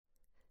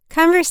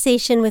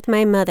Conversation with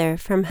my mother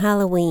from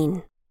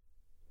Halloween.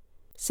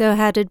 So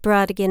how did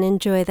Brodigan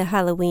enjoy the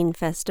Halloween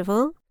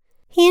festival?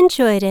 He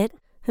enjoyed it.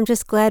 I'm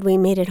just glad we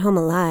made it home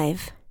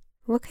alive.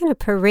 What kind of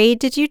parade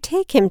did you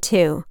take him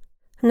to?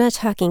 I'm not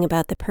talking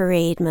about the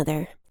parade,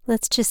 Mother.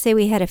 Let's just say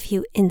we had a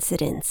few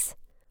incidents.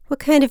 What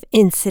kind of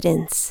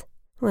incidents?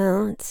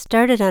 Well, it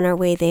started on our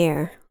way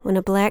there, when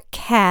a black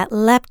cat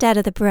leapt out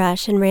of the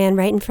brush and ran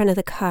right in front of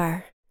the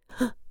car.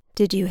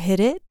 Did you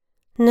hit it?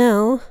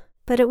 No,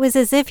 but it was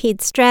as if he'd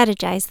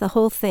strategized the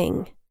whole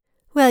thing.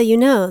 Well, you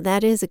know,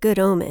 that is a good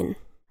omen.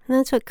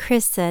 That's what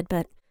Chris said,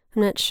 but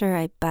I'm not sure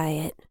I buy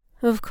it.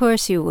 Of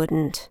course you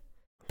wouldn't.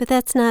 But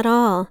that's not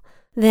all.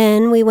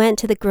 Then we went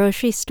to the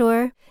grocery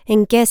store,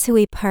 and guess who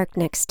we parked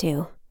next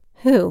to?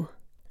 Who?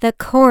 The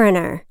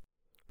coroner.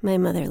 My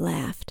mother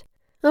laughed.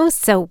 Oh,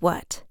 so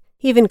what?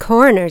 Even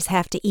coroners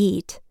have to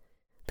eat.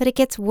 But it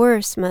gets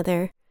worse,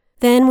 Mother.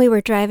 Then we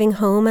were driving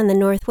home on the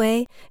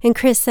Northway, and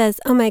Chris says,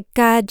 "Oh my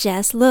God,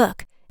 Jess,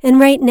 look." And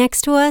right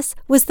next to us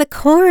was the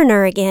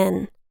coroner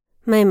again.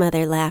 My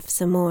mother laughed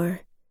some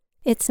more.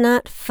 It's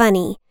not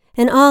funny,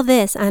 and all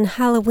this on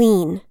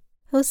Halloween.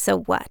 Oh, so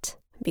what?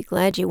 Be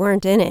glad you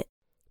weren't in it.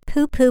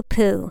 Pooh, pooh,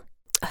 pooh.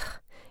 Ugh,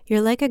 you're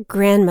like a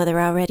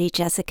grandmother already,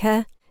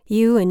 Jessica.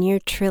 You and your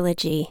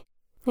trilogy.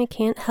 I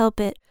can't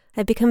help it.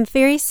 I've become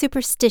very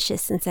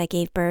superstitious since I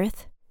gave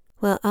birth.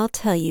 Well, I'll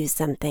tell you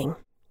something.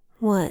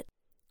 What?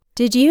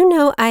 Did you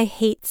know I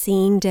hate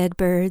seeing dead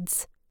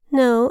birds?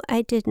 No,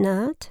 I did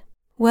not.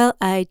 Well,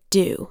 I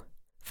do.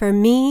 For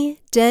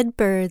me, dead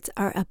birds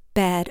are a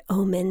bad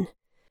omen.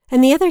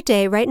 And the other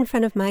day, right in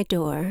front of my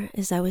door,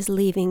 as I was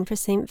leaving for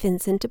St.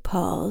 Vincent de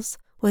Paul's,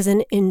 was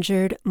an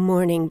injured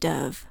mourning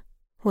dove.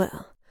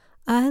 Well,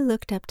 I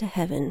looked up to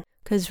heaven,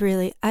 'cause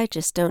really, I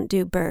just don't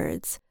do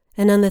birds.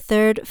 And on the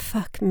third,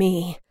 fuck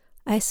me,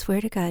 I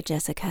swear to God,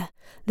 Jessica,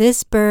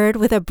 this bird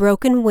with a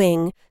broken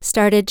wing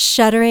started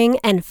shuddering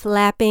and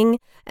flapping,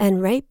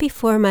 and right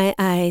before my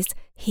eyes,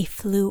 he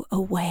flew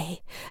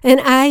away, and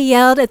I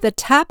yelled at the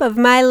top of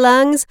my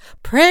lungs,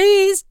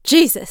 "Praise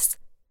Jesus!"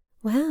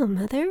 Wow,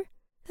 Mother,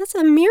 that's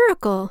a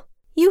miracle.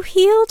 You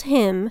healed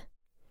him.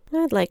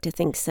 I'd like to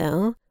think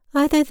so.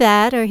 Either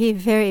that or he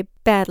very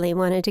badly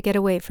wanted to get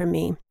away from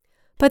me.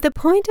 But the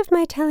point of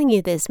my telling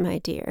you this, my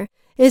dear,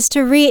 is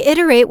to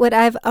reiterate what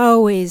I've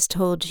always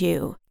told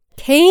you.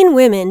 Cain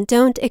women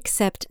don't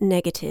accept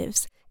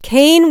negatives.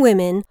 Cain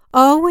women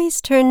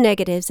always turn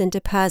negatives into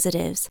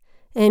positives.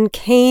 And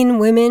Cain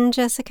women,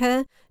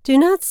 Jessica, do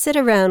not sit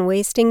around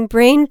wasting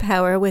brain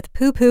power with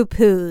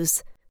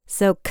poo-poo-poos.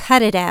 So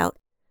cut it out.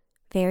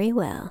 Very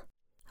well.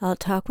 I'll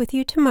talk with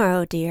you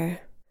tomorrow,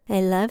 dear.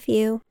 I love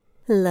you.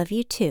 Love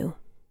you too.